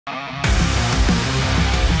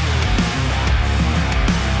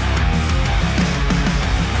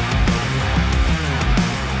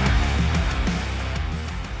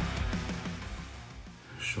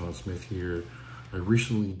Smith here. I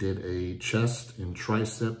recently did a chest and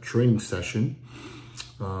tricep training session,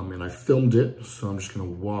 and I filmed it, so I'm just gonna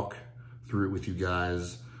walk through it with you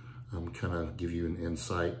guys, kind of give you an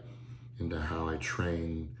insight into how I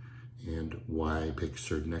train and why I pick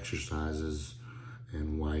certain exercises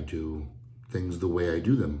and why I do things the way I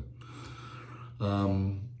do them.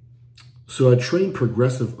 So I train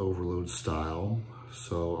progressive overload style.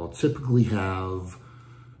 So I'll typically have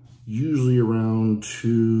usually around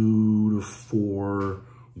 2 to 4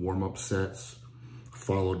 warm-up sets,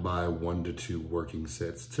 followed by 1 to 2 working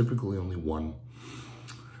sets, typically only 1.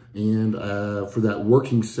 And for that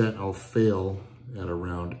working set, I'll fail at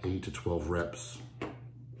around 8 to 12 reps,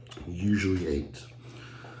 usually 8.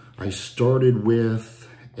 I started with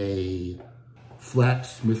a flat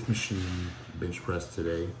Smith machine bench press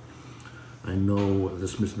today. I know the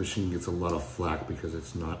Smith machine gets a lot of flack because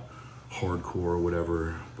it's not hardcore or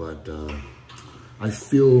whatever, but I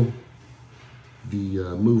feel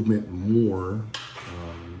the movement more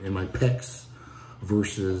in my pecs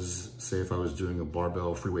versus, say, if I was doing a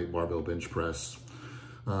barbell, free weight barbell bench press.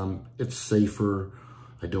 It's safer.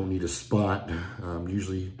 I don't need a spot.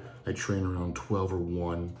 Usually I train around 12 or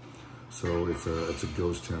 1, so it's a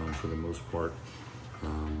ghost town for the most part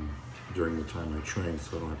during the time I train,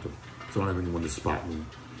 so I don't have anyone to spot me.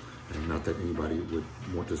 And not that anybody would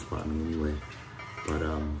want to spot me anyway. But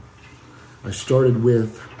I started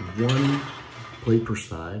with 1 plate per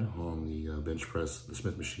side on the bench press, the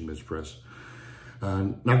Smith machine bench press.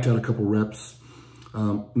 Knocked out a couple reps.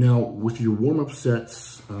 Now with your warm-up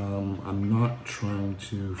sets, I'm not trying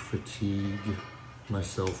to fatigue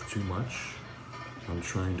myself too much. I'm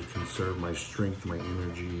trying to conserve my strength, my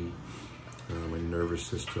energy, my nervous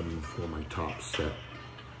system for my top set.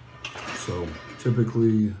 So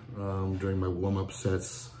typically during my warm-up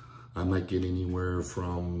sets, I might get anywhere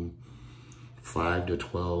from 5 to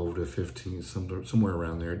 12 to 15, somewhere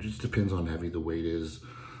around there. It just depends on how heavy the weight is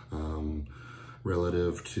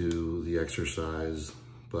relative to the exercise.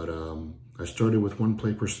 But I started with 1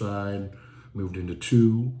 plate per side, moved into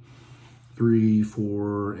 2, 3,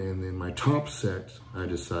 4, and then my top set I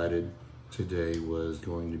decided today was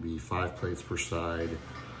going to be 5 plates per side,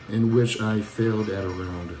 in which I failed at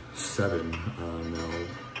around 7. Now,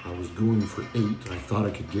 I was going for 8. I thought I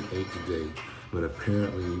could get 8 today, but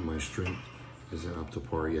apparently my strength isn't up to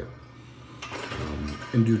par yet.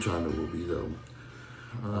 In due time it will be though.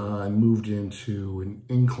 I moved into an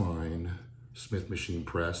incline Smith machine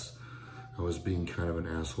press. I was being kind of an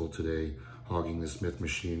asshole today, hogging the Smith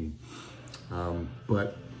machine.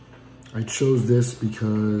 But I chose this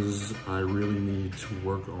because I really need to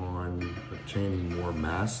work on obtaining more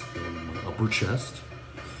mass in my upper chest.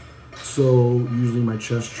 So usually my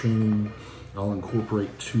chest training, I'll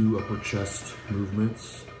incorporate 2 upper chest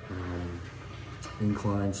movements.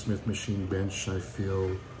 Incline Smith machine bench, I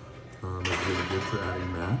feel, is really good for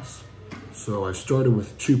adding mass. So I started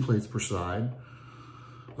with 2 plates per side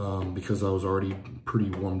because I was already pretty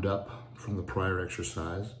warmed up from the prior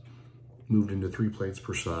exercise. Moved into 3 plates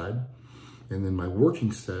per side. And then my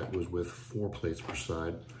working set was with 4 plates per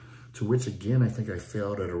side, to which again, I think I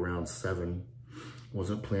failed at around 7.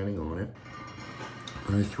 Wasn't planning on it.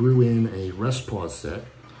 I threw in a rest pause set.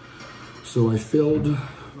 So I failed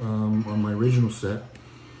on my original set,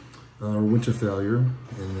 went to failure,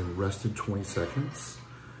 and then rested 20 seconds,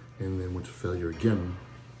 and then went to failure again.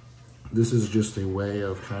 This is just a way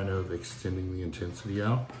of kind of extending the intensity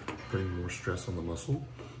out, putting more stress on the muscle,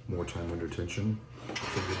 more time under tension.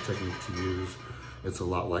 It's a good technique to use. It's a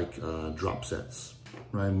lot like drop sets.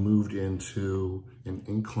 I moved into an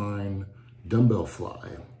incline dumbbell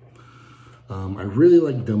fly. I really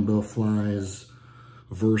like dumbbell flies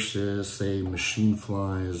versus, say, machine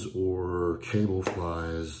flies or cable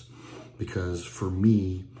flies, because for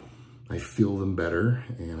me, I feel them better,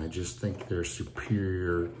 and I just think they're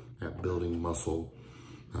superior at building muscle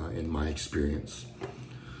in my experience.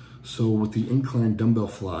 So with the incline dumbbell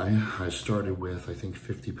fly, I started with, I think,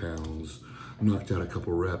 50 pounds, knocked out a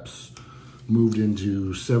couple reps, moved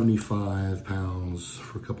into 75 pounds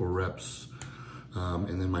for a couple reps,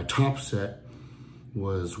 and then my top set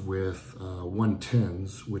was with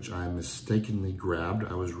 110s, which I mistakenly grabbed.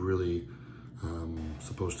 I was really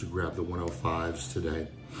supposed to grab the 105s today,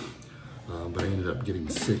 but I ended up getting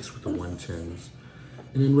 6 with the 110s.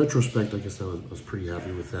 And in retrospect, I guess I was pretty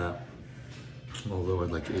happy with that, although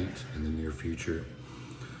I'd like 8 in the near future.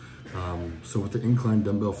 So with the incline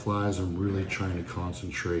dumbbell flies, I'm really trying to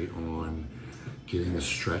concentrate on getting a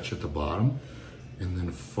stretch at the bottom and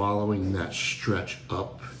then following that stretch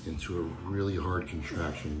up into a really hard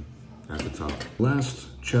contraction at the top.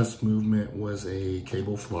 Last chest movement was a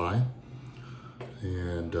cable fly.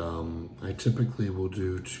 And I typically will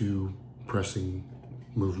do 2 pressing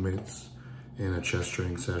movements in a chest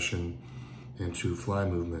training session and 2 fly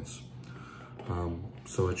movements.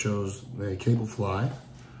 So I chose a cable fly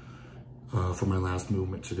for my last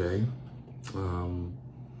movement today.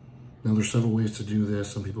 Now there's several ways to do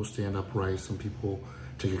this. Some people stand upright, some people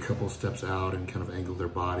take a couple steps out and kind of angle their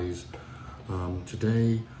bodies.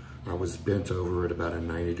 Today I was bent over at about a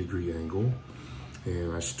 90-degree angle,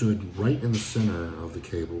 and I stood right in the center of the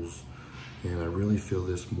cables, and I really feel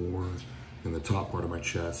this more in the top part of my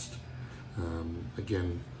chest.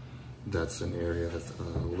 Again, that's an area that's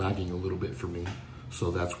lagging a little bit for me, so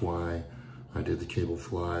that's why I did the cable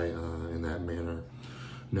fly in that manner.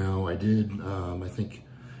 Now I did, I think,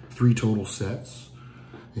 3 total sets,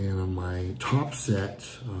 and on my top set,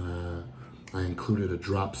 I included a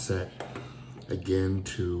drop set again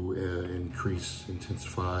to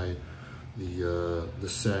intensify the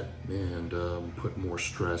set and put more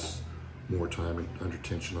stress, more time under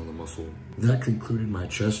tension on the muscle. That concluded my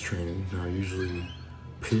chest training. Now I usually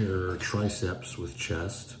pair triceps with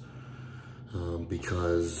chest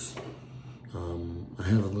because I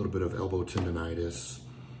have a little bit of elbow tendonitis.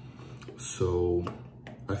 So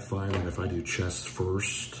I find that if I do chest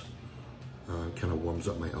first, it kind of warms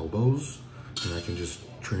up my elbows, and I can just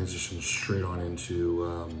transition straight on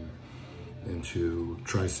into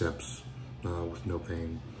triceps with no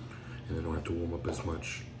pain, and I don't have to warm up as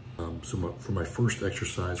much. For my first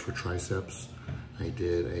exercise for triceps, I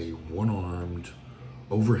did a one-armed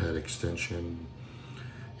overhead extension,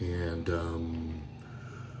 and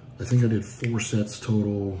I think I did 4 sets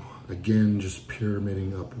total. Again, just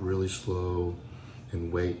pyramiding up really slow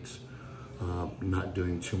in weight, not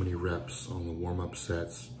doing too many reps on the warm-up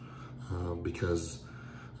sets because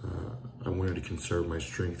I wanted to conserve my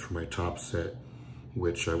strength for my top set,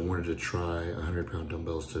 which I wanted to try 100-pound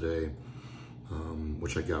dumbbells today,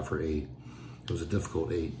 which I got for 8. It was a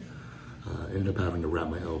difficult 8. I ended up having to wrap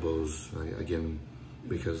my elbows, again,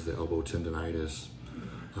 because of the elbow tendonitis.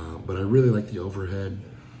 But I really like the overhead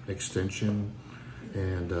extension,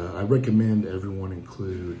 and I recommend everyone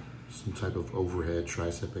include some type of overhead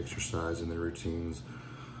tricep exercise in their routines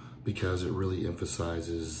because it really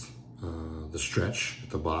emphasizes the stretch at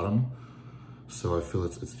the bottom. So I feel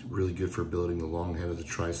it's really good for building the long head of the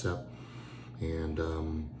tricep, and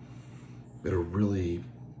it'll really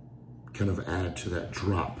kind of add to that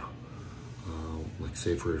drop. Like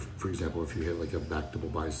say for example, if you hit like a back double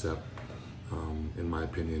bicep, in my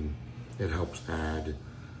opinion, it helps add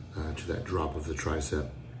to that drop of the tricep.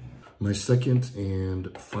 My second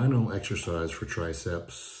and final exercise for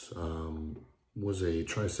triceps was a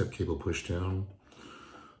tricep cable pushdown.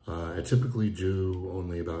 I typically do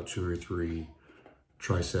only about 2 or 3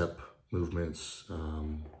 tricep movements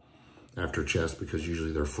after chest because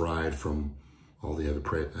usually they're fried from all the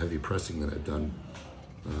heavy pressing that I've done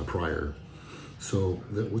prior. So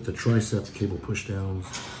with the tricep cable pushdowns,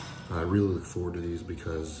 I really look forward to these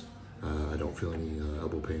because I don't feel any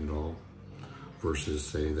elbow pain at all versus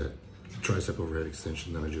say that tricep overhead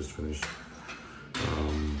extension that I just finished.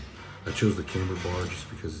 I chose the camber bar just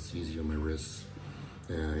because it's easy on my wrists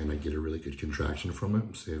and I get a really good contraction from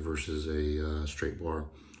it, say versus a straight bar.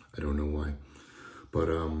 I don't know why. But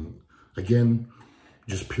again,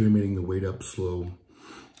 just pyramiding the weight up slow,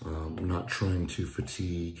 not trying to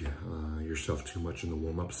fatigue yourself too much in the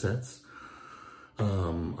warm-up sets.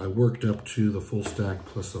 I worked up to the full stack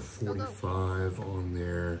plus a 45 on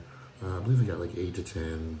there. I believe I got like 8 to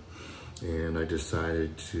 10, and I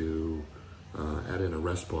decided to add in a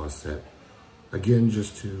rest pause set, again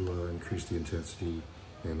just to increase the intensity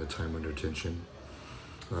and the time under tension.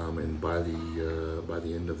 And by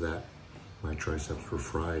the end of that, my triceps were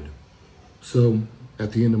fried. So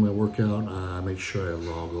at the end of my workout, I make sure I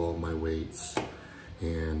log all my weights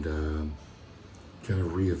and kind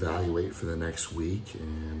of reevaluate for the next week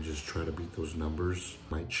and just try to beat those numbers.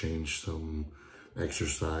 Might change some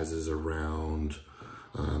exercises around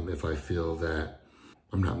if I feel that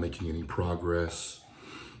I'm not making any progress,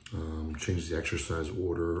 change the exercise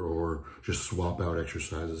order, or just swap out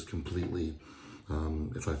exercises completely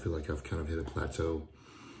if I feel like I've kind of hit a plateau.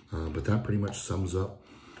 But that pretty much sums up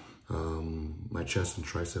my chest and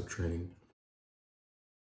tricep training.